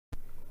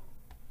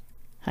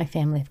Hi,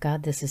 family of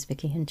God. This is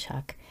Vicki and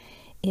Chuck.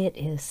 It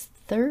is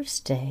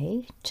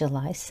Thursday,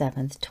 July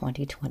 7th,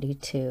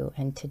 2022,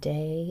 and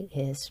today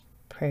is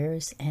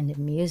Prayers and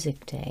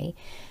Music Day.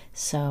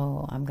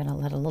 So I'm going to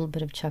let a little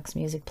bit of Chuck's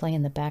music play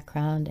in the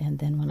background, and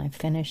then when I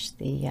finish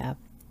the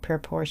prayer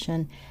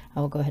portion, I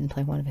will go ahead and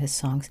play one of his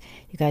songs.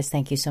 You guys,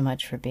 thank you so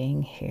much for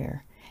being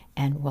here.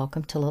 And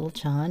welcome to Little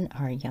John,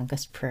 our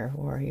youngest prayer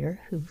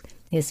warrior, who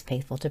is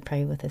faithful to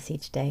pray with us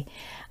each day.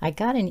 I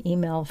got an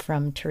email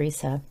from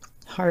Teresa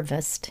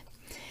Harvest.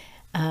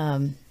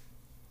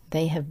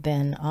 They have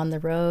been on the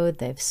road.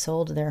 They've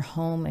sold their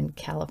home in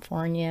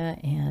California,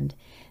 and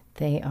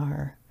they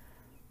are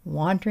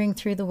wandering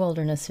through the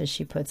wilderness, as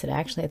she puts it.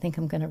 Actually, I think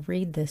I'm going to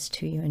read this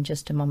to you in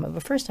just a moment.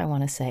 But first, I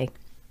want to say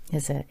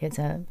it's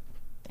an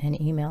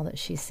email that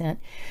she sent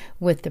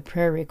with the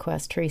prayer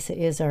request. Teresa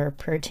is our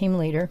prayer team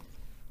leader,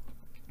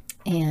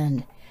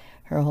 and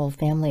her whole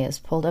family has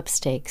pulled up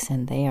stakes,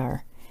 and they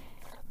are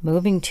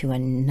moving to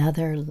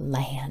another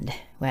land.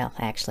 Well,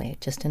 actually,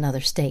 just another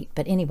state.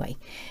 But anyway,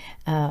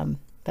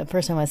 but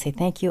first I want to say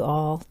thank you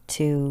all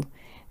to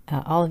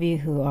all of you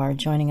who are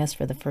joining us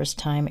for the first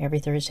time. Every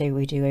Thursday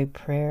we do a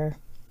prayer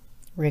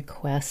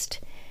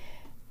request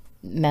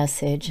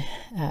message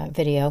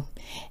video.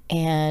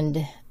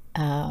 And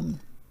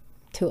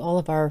to all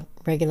of our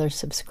regular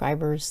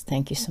subscribers,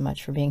 thank you so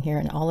much for being here.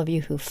 And all of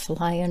you who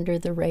fly under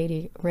the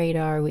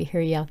radar, we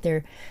hear you out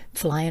there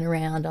flying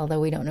around, although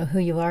we don't know who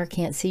you are,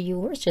 can't see you.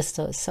 We're just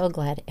so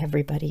glad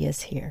everybody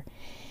is here.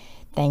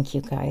 Thank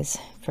you guys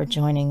for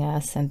joining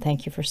us, and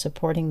thank you for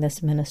supporting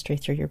this ministry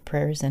through your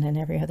prayers and in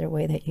every other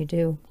way that you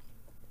do.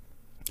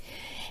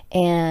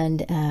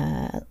 And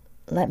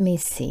let me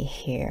see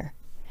here.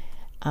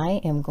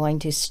 I am going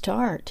to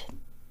start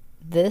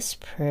this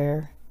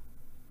prayer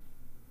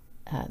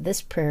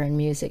and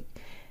music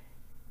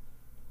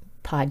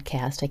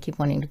podcast. I keep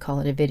wanting to call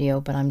it a video,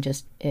 but I'm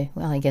just,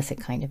 well, I guess it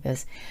kind of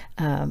is.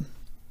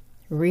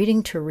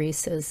 Reading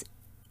Teresa's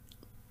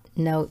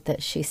note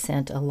that she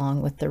sent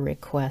along with the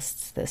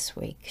requests this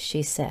week.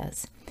 She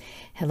says,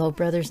 "Hello,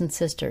 brothers and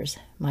sisters.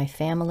 My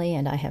family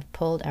and I have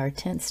pulled our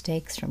tent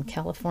stakes from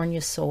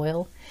California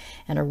soil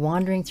and are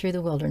wandering through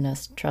the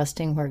wilderness,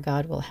 trusting where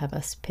God will have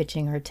us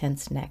pitching our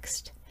tents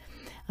next.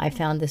 I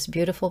found this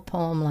beautiful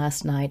poem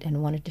last night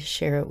and wanted to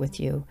share it with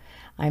you.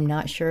 I'm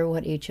not sure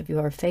what each of you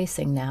are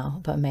facing now,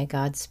 but may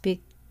God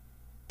speak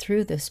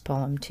through this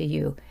poem to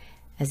you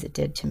as it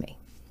did to me.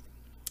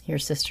 Your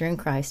sister in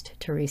Christ,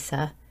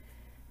 Teresa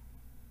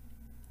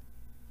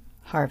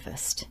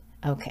Harvest."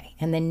 Okay,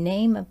 and the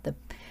name of the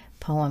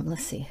poem,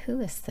 let's see,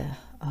 who is the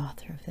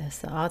author of this?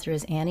 The author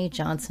is Annie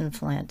Johnson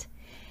Flint,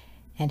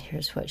 and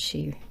here's what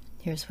she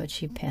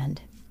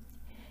penned.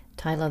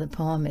 Title of the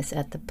poem is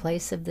At the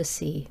Place of the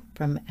Sea,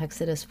 from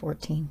Exodus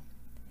 14.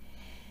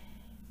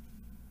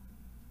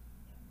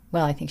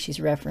 Well, I think she's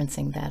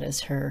referencing that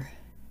as her,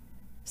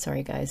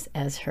 sorry guys,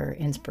 as her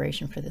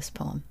inspiration for this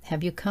poem.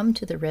 Have you come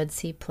to the Red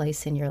Sea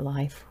place in your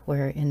life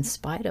where, in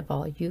spite of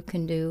all you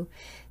can do,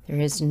 there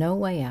is no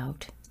way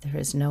out, there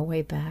is no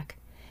way back,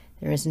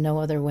 there is no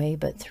other way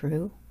but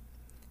through?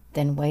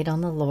 Then wait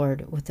on the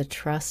Lord with a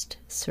trust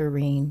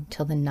serene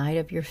till the night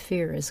of your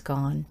fear is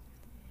gone.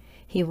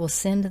 He will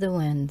send the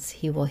winds,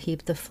 he will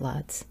heap the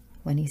floods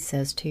when he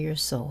says to your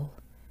soul,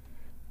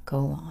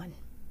 go on.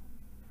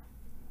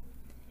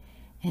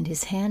 And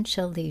his hand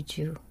shall lead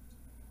you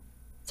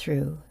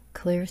through,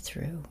 clear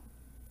through,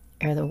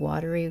 ere the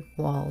watery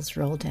walls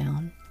roll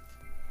down.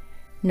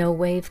 No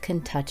wave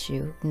can touch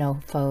you, no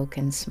foe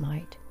can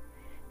smite,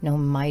 no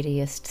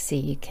mightiest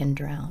sea can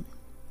drown.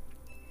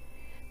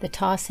 The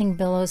tossing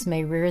billows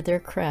may rear their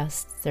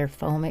crests, their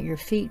foam at your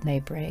feet may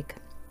break,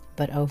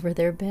 but over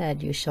their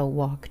bed you shall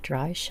walk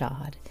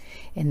dry-shod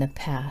in the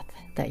path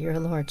that your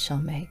Lord shall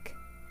make.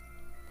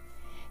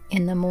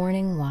 In the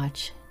morning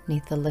watch,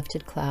 'neath the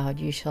lifted cloud,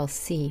 you shall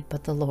see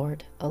but the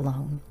Lord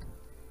alone.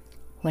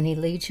 When he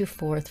leads you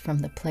forth from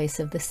the place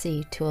of the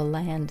sea to a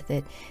land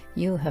that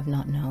you have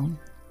not known,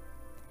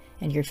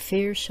 and your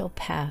fears shall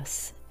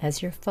pass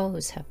as your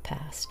foes have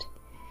passed,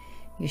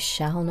 you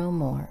shall no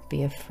more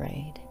be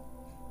afraid.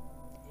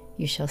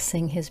 You shall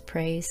sing his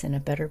praise in a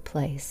better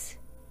place,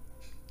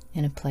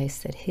 in a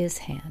place that his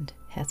hand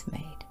hath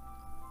made.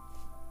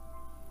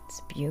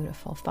 It's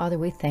beautiful. Father,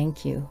 we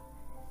thank you.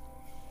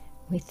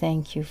 We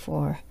thank you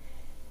for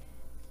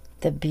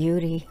the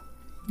beauty.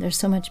 There's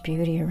so much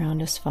beauty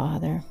around us,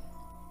 Father.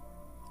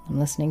 I'm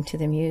listening to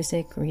the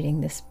music, reading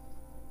this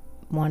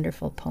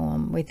wonderful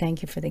poem. We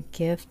thank you for the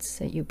gifts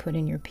that you put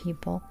in your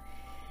people.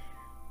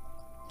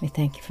 We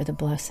thank you for the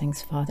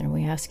blessings, Father.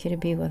 We ask you to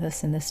be with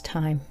us in this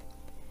time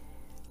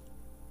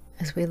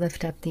as we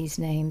lift up these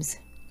names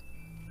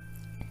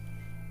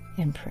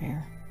in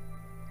prayer.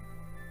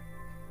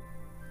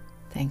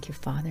 Thank you,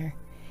 Father,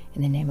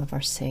 in the name of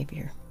our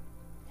Savior.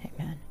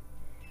 Amen.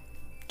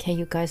 Okay,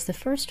 you guys, the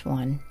first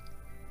one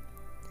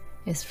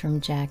is from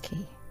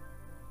Jackie.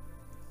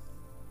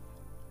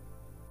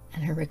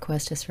 And her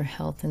request is for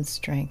health and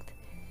strength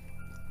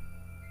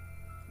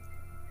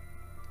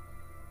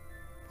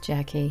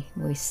Jackie,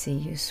 we see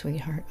you,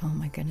 sweetheart. Oh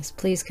my goodness.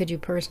 Please, could you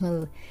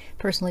personally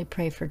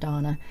pray for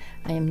Donna?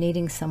 I am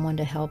needing someone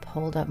to help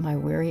hold up my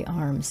weary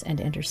arms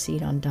and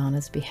intercede on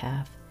Donna's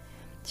behalf.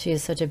 She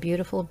is such a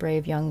beautiful,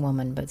 brave young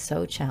woman, but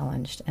so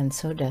challenged and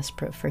so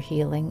desperate for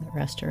healing,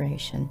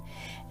 restoration,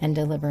 and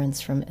deliverance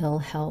from ill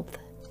health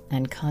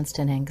and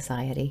constant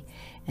anxiety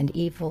and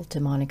evil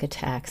demonic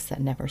attacks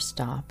that never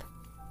stop.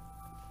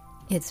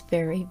 It's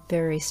very,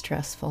 very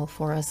stressful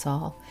for us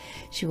all.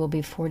 She will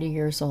be 40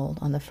 years old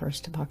on the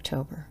 1st of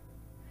October.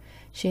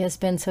 She has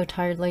been so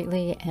tired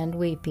lately and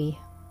weepy,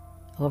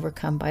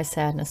 overcome by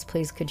sadness.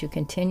 Please, could you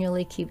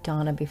continually keep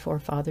Donna before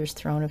Father's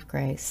throne of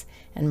grace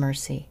and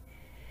mercy?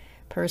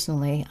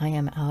 Personally, I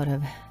am out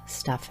of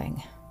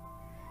stuffing.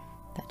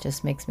 That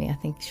just makes me, I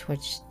think,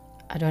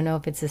 I don't know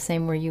if it's the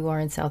same where you are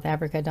in South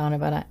Africa,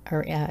 Donna,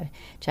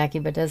 Jackie,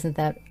 but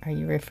are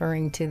you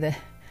referring to the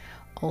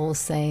old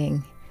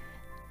saying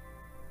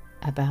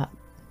about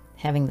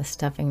having the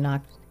stuffing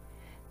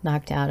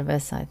knocked out of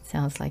us? It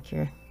sounds like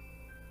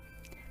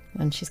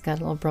and she's got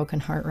a little broken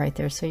heart right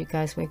there. So you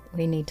guys,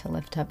 we need to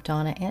lift up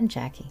Donna and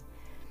Jackie.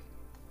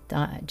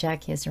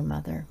 Jackie is her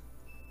mother.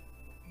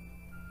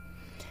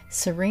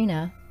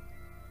 Serena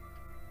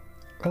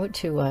wrote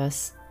to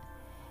us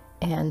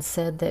and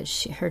said that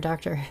her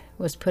doctor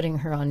was putting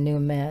her on new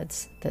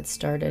meds that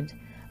started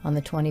on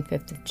the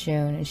 25th of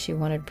June, and she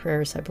wanted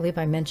prayers. I believe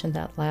I mentioned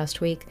that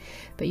last week,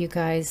 but you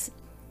guys,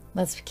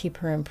 let's keep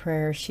her in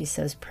prayer. She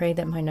says, pray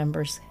that my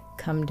numbers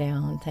come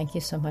down. Thank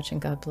you so much,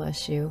 and God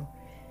bless you.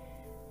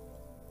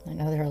 I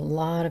know there are a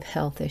lot of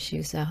health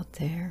issues out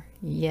there.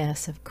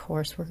 Yes, of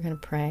course, we're going to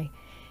pray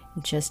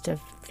in just a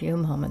few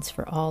moments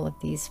for all of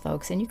these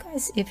folks. And you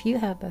guys, if you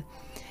have a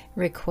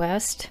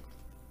request,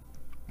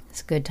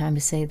 it's a good time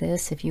to say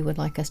this. If you would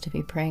like us to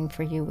be praying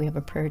for you, we have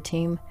a prayer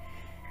team,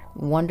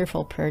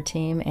 wonderful prayer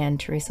team. And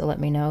Teresa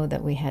let me know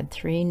that we had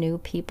 3 new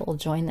people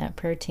join that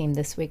prayer team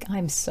this week.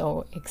 I'm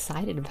so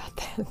excited about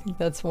that. I think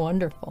that's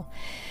wonderful.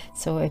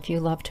 So if you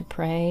love to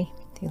pray,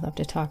 if you love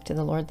to talk to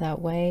the Lord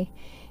that way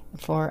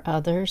for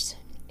others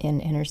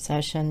in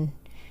intercession,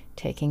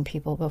 taking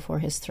people before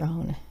his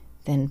throne,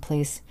 then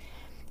please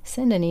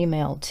send an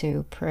email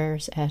to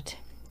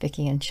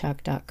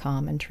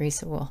prayers@VickyandChuck.com, and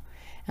Teresa will,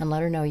 and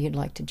let her know you'd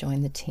like to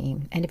join the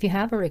team. And if you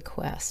have a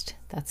request,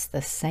 that's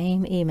the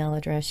same email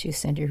address you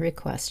send your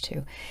request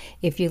to.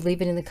 If you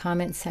leave it in the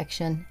comment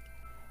section,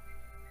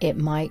 it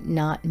might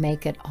not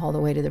make it all the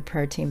way to the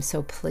prayer team.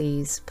 So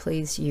please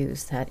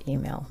use that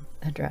email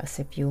address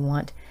if you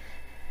want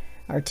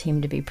our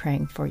team to be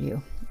praying for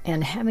you.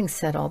 And having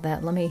said all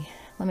that, let me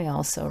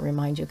also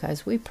remind you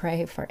guys, we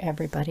pray for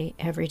everybody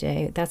every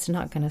day. That's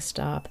not going to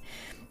stop.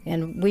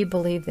 And we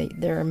believe that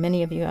there are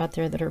many of you out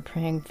there that are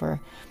praying for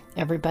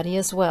everybody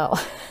as well.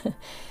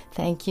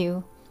 Thank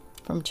you.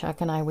 From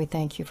Chuck and I, we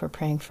thank you for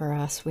praying for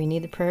us. We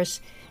need the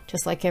prayers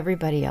just like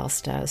everybody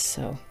else does.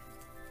 So,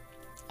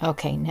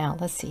 okay, now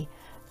let's see.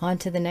 On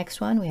to the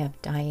next one. We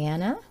have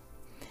Diana.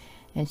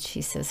 And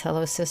she says,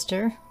 hello,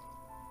 sister.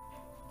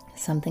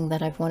 Something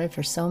that I've wanted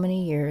for so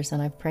many years,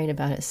 and I've prayed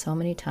about it so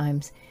many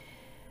times,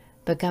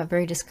 but got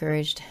very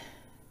discouraged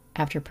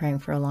after praying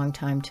for a long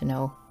time to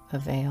no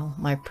avail.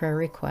 My prayer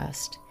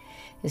request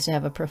is to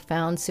have a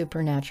profound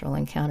supernatural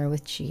encounter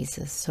with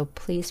Jesus, so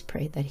please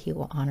pray that he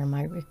will honor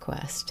my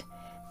request.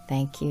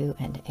 Thank you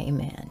and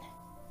amen.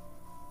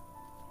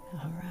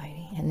 All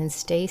righty. And then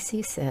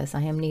Stacy says, I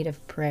am in need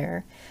of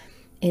prayer,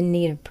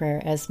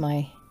 as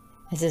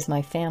is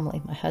my family,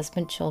 my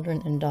husband,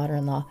 children, and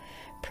daughter-in-law.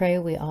 Pray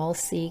we all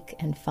seek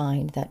and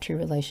find that true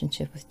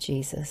relationship with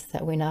Jesus,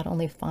 that we not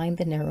only find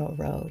the narrow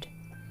road,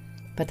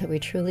 but that we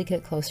truly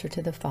get closer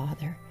to the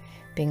Father,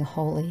 being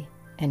holy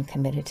and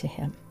committed to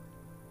him.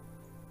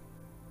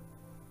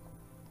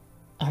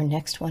 Our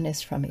next one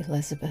is from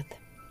Elizabeth.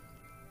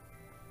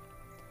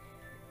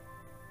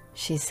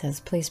 She says,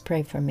 please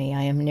pray for me.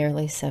 I am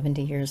nearly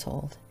 70 years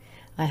old.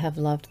 I have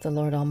loved the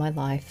Lord all my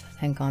life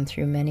and gone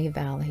through many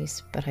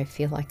valleys, but I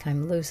feel like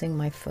I'm losing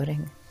my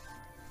footing.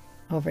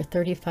 Over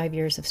 35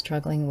 years of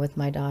struggling with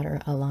my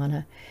daughter,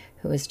 Alana,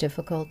 who is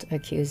difficult,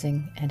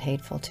 accusing, and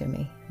hateful to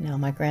me. Now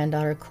my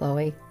granddaughter,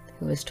 Chloe,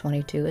 who is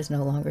 22, is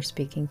no longer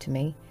speaking to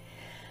me.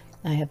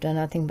 I have done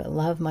nothing but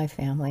love my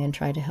family and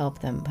try to help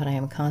them, but I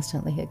am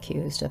constantly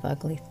accused of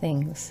ugly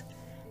things.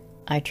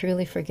 I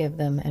truly forgive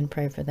them and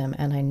pray for them,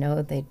 and I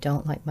know they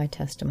don't like my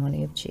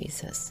testimony of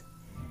Jesus.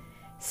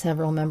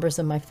 Several members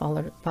of my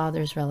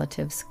father's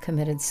relatives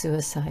committed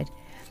suicide.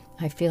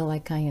 I feel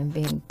like I am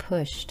being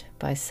pushed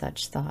by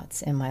such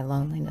thoughts in my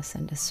loneliness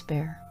and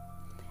despair.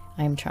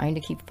 I am trying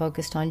to keep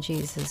focused on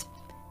Jesus,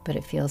 but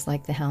it feels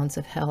like the hounds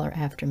of hell are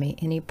after me.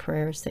 Any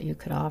prayers that you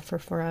could offer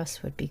for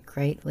us would be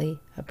greatly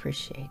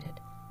appreciated.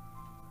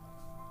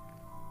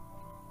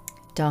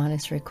 Dawn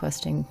is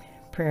requesting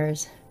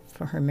prayers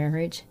for her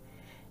marriage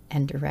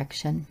and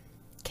direction.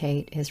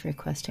 Kate is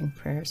requesting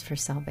prayers for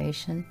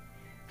salvation,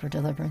 for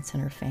deliverance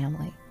in her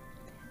family.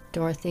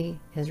 Dorothy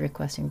is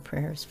requesting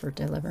prayers for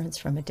deliverance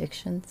from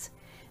addictions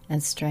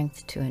and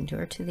strength to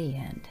endure to the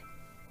end.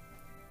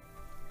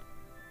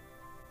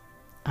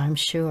 I'm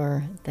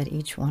sure that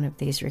each one of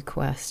these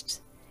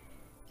requests,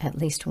 at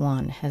least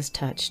one, has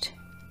touched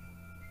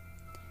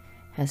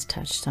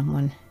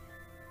someone,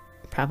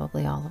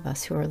 probably all of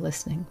us who are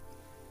listening.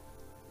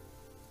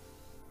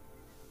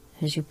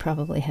 As you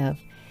probably have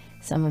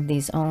some of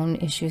these own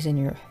issues in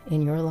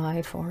your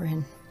life or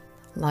in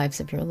lives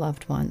of your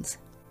loved ones.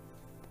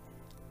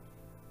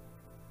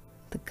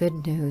 The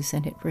good news,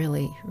 and it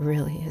really,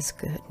 really is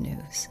good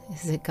news,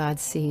 is that God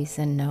sees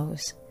and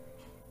knows,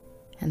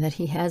 and that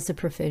He has the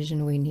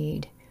provision we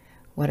need,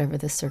 whatever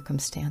the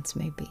circumstance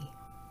may be.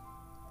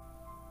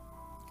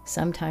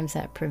 Sometimes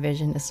that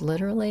provision is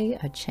literally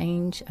a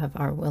change of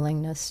our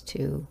willingness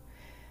to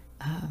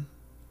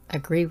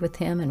agree with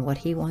Him and what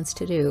He wants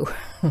to do.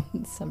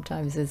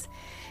 Sometimes it's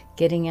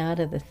getting out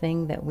of the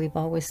thing that we've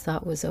always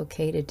thought was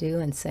okay to do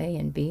and say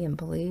and be and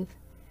believe,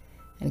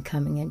 and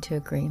coming into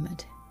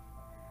agreement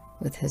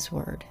with His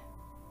Word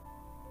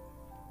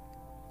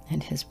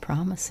and His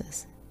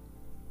promises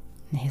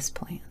and His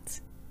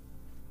plans.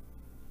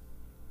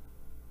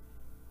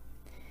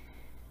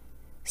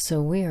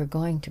 So we are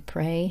going to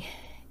pray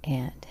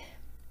and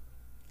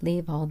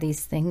leave all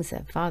these things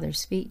at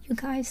Father's feet. You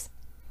guys,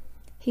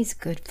 He's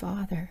a good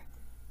Father.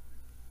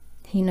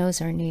 He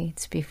knows our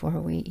needs before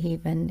we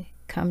even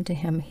come to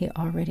Him. He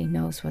already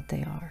knows what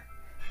they are.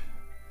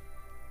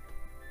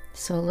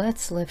 So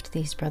let's lift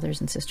these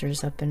brothers and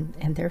sisters up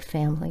and their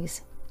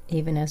families,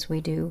 even as we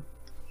do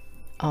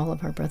all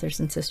of our brothers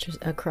and sisters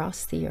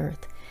across the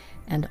earth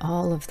and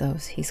all of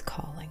those He's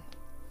calling.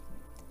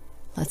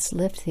 Let's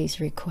lift these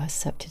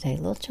requests up today.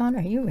 Little John,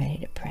 are you ready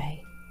to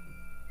pray?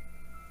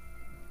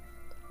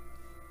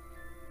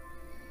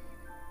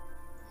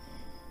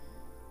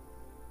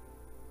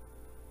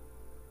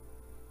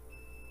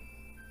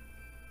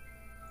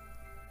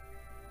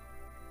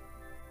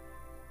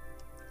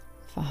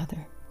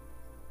 Father,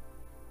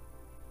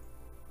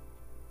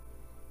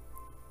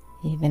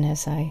 even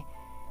as I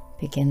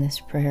begin this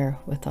prayer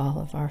with all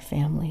of our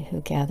family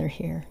who gather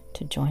here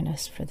to join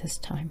us for this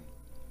time,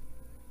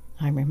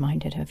 I'm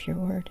reminded of your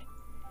word.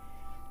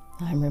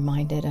 I'm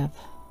reminded of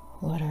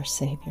what our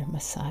Savior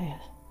Messiah,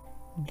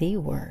 the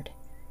Word,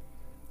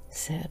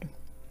 said.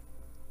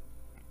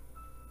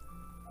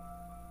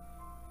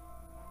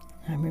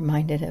 I'm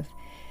reminded of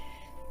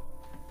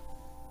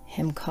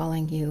Him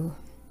calling you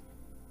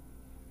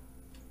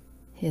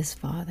His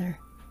Father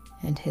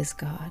and His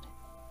God,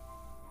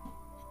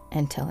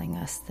 and telling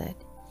us that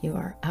you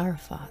are our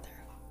Father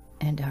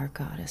and our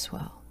God as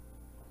well.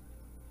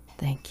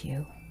 Thank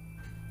you.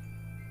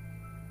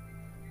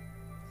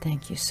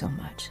 Thank you so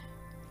much.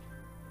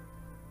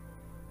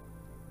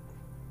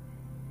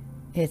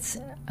 It's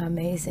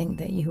amazing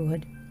that you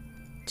would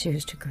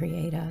choose to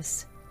create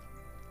us.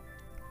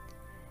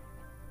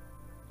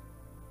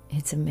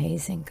 It's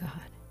amazing,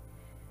 God,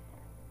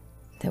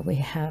 that we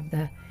have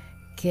the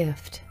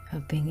gift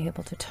of being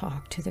able to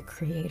talk to the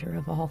Creator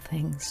of all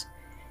things,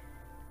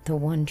 the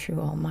one true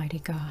Almighty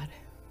God.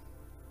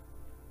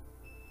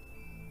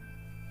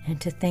 And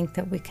to think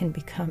that we can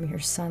become your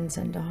sons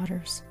and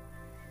daughters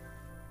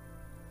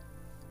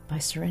by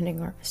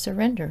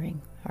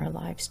surrendering our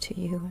lives to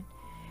you and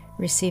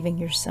receiving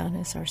your Son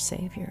as our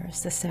Savior,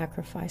 as the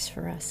sacrifice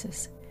for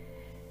us.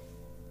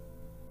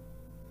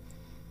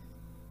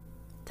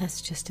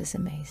 That's just as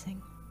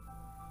amazing.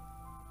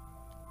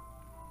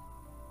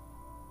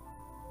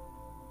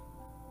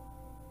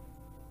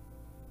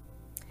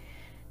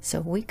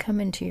 So we come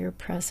into your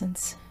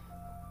presence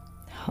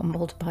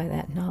humbled by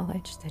that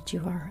knowledge that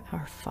you are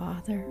our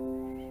Father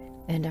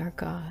and our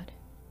God.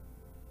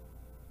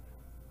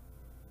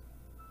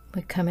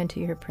 We come into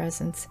your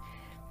presence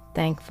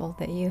thankful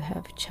that you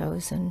have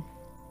chosen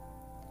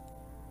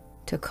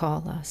to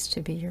call us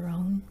to be your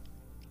own,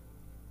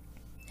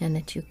 and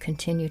that you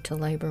continue to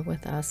labor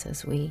with us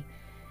as we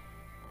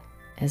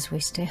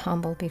stay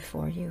humble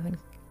before you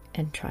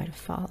and try to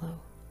follow.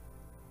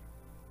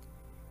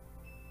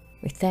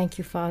 We thank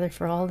you, Father,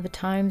 for all the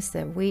times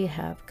that we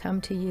have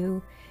come to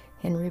you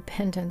in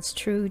repentance,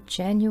 true,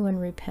 genuine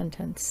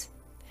repentance,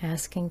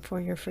 asking for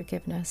your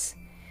forgiveness,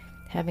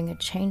 having a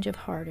change of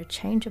heart, a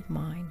change of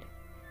mind,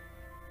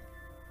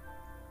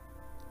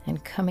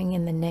 and coming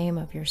in the name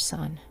of your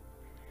Son,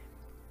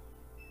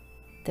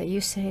 that you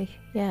say,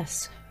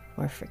 yes,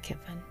 we're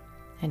forgiven,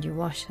 and you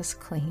wash us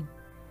clean.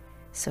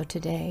 So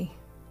today,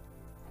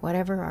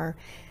 whatever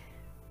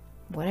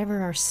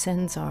our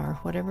sins are,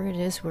 whatever it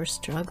is we're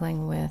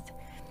struggling with,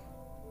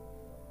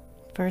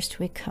 first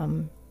we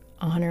come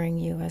honoring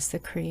you as the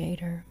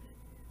Creator.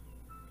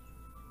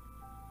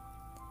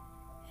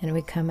 And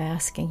we come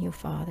asking you,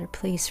 Father,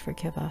 please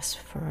forgive us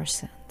for our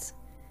sins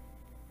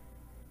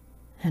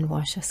and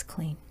wash us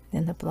clean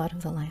in the blood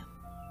of the Lamb.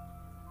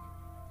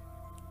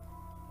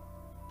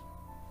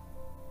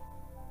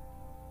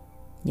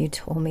 You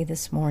told me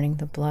this morning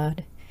the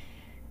blood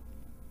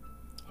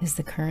is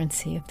the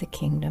currency of the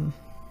kingdom.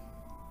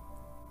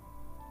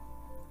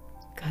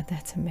 God,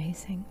 that's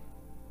amazing.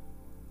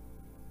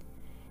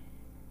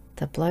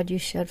 The blood you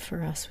shed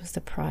for us was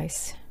the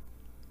price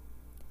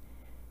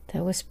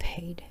that was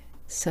paid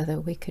so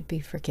that we could be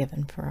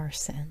forgiven for our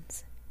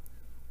sins.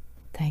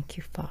 Thank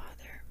you, Father.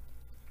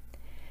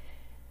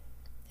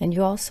 And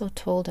you also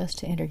told us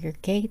to enter your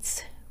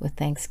gates with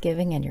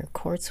thanksgiving and your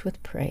courts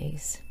with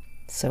praise.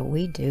 So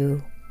we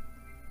do.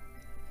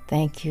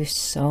 Thank you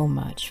so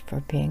much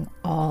for being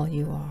all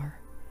you are.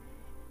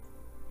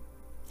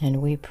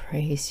 And we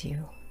praise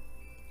you,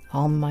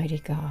 Almighty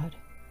God,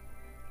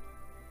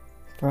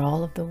 for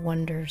all of the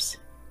wonders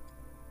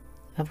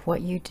of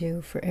what you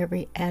do for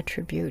every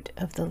attribute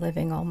of the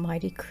living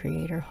Almighty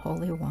Creator,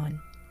 Holy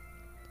One.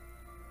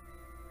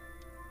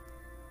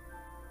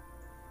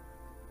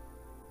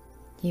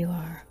 You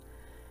are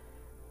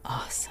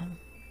awesome.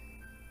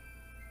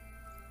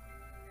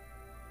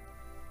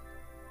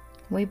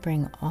 We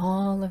bring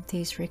all of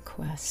these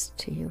requests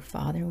to you,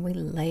 Father, and we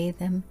lay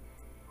them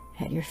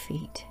at your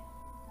feet.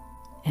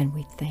 And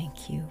we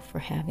thank you for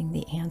having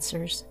the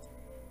answers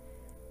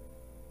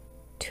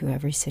to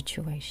every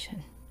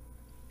situation.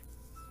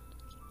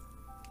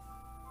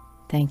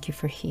 Thank you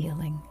for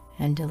healing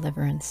and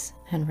deliverance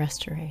and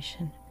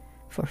restoration,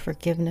 for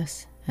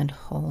forgiveness and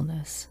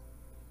wholeness.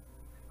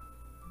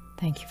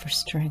 Thank you for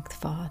strength,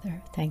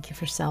 Father. Thank you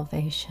for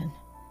salvation.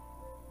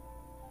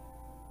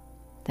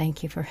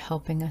 Thank you for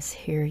helping us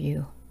hear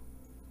you.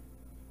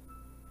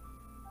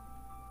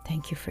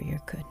 Thank you for your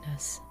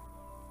goodness.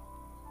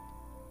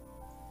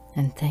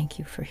 And thank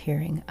you for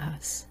hearing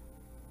us.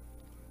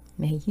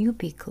 May you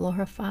be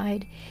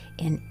glorified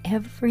in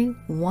every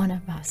one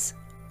of us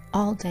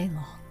all day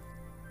long.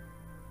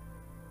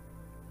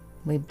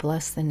 We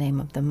bless the name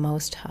of the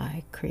Most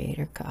High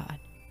Creator God,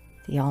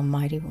 the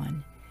Almighty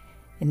One,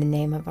 in the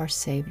name of our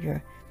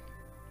Savior,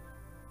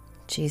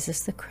 Jesus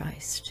the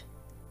Christ,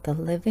 the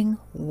living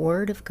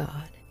Word of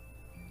God,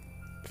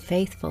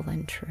 faithful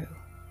and true,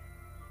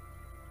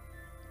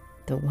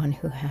 the one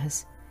who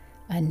has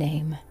a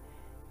name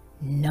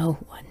no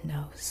one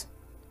knows.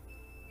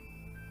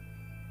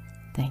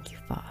 Thank you,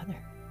 Father.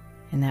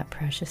 In that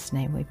precious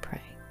name we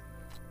pray.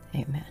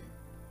 Amen.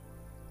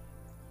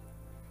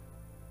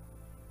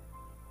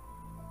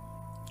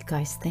 You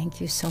guys, thank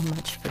you so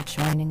much for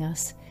joining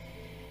us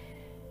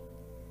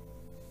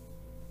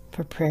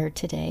for prayer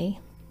today.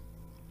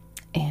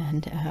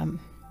 And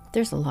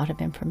there's a lot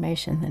of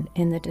information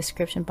in the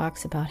description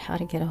box about how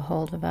to get a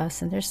hold of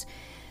us. And there's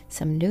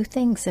some new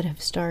things that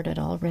have started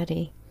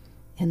already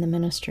in the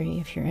ministry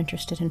if you're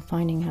interested in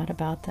finding out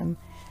about them.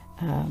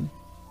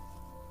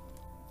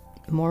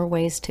 More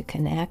ways to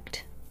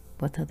connect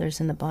with others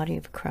in the body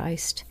of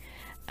Christ.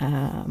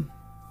 I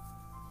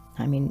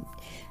mean,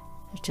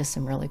 there's just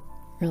some really,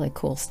 really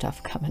cool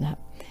stuff coming up.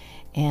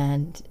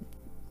 And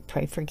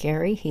pray for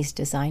Gary. He's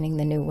designing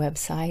the new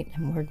website,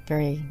 and we're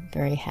very,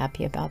 very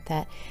happy about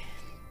that.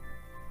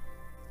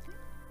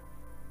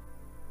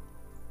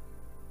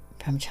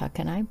 From Chuck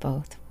and I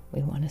both,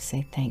 we want to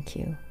say thank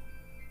you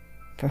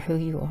for who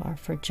you are,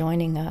 for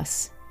joining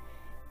us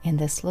in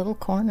this little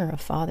corner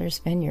of Father's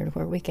Vineyard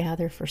where we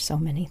gather for so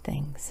many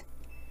things.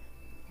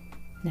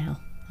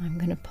 Now, I'm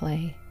going to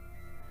play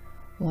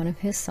one of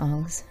his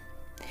songs.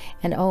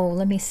 And oh,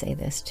 let me say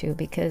this too,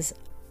 because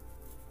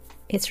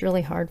it's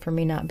really hard for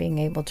me not being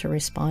able to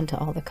respond to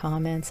all the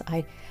comments.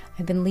 I've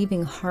been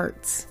leaving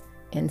hearts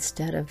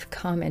instead of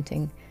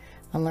commenting,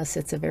 unless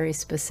it's a very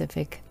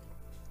specific,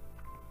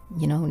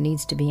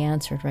 needs to be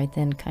answered right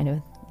then kind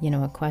of,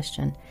 a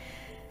question.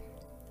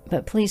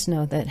 But please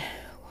know that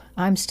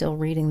I'm still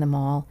reading them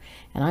all,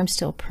 and I'm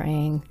still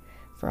praying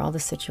for all the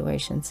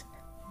situations.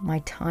 My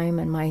time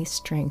and my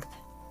strength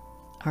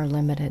are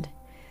limited.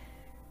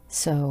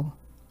 So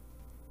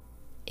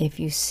if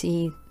you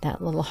see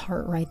that little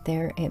heart right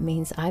there, it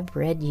means I've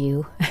read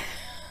you.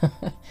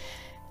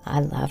 I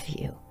love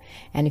you.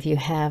 And if you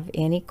have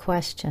any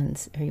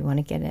questions or you want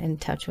to get in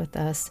touch with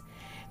us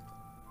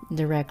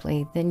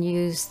directly, then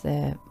use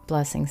the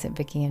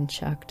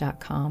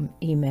blessings@vickyandchuck.com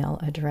email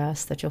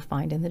address that you'll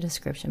find in the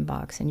description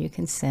box, and you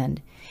can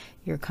send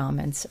your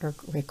comments or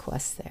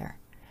requests there.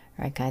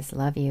 All right, guys,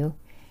 love you.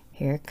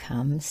 Here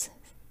comes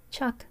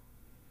Chuck.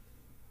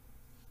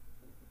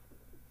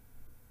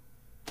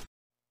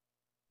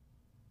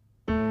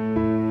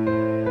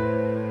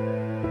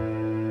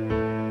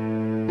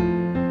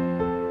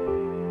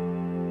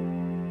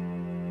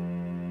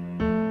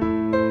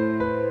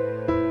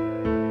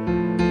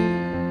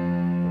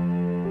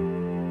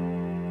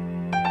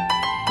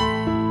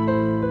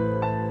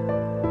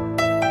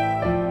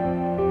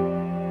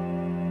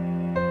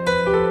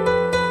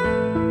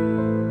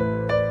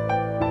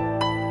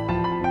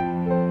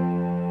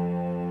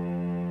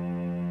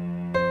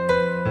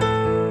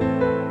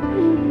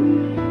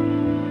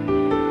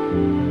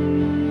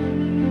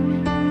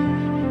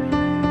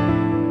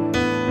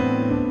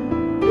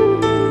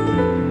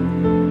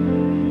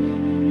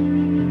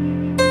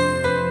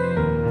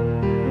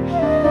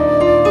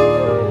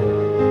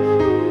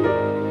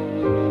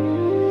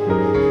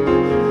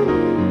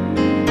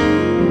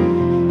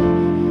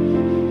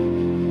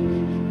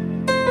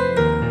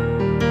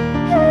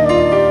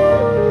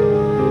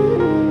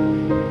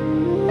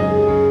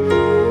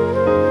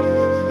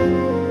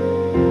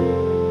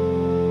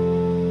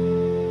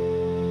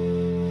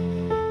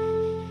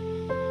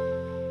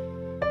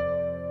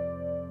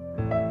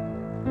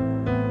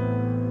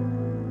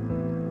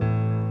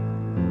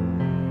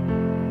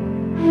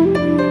 you.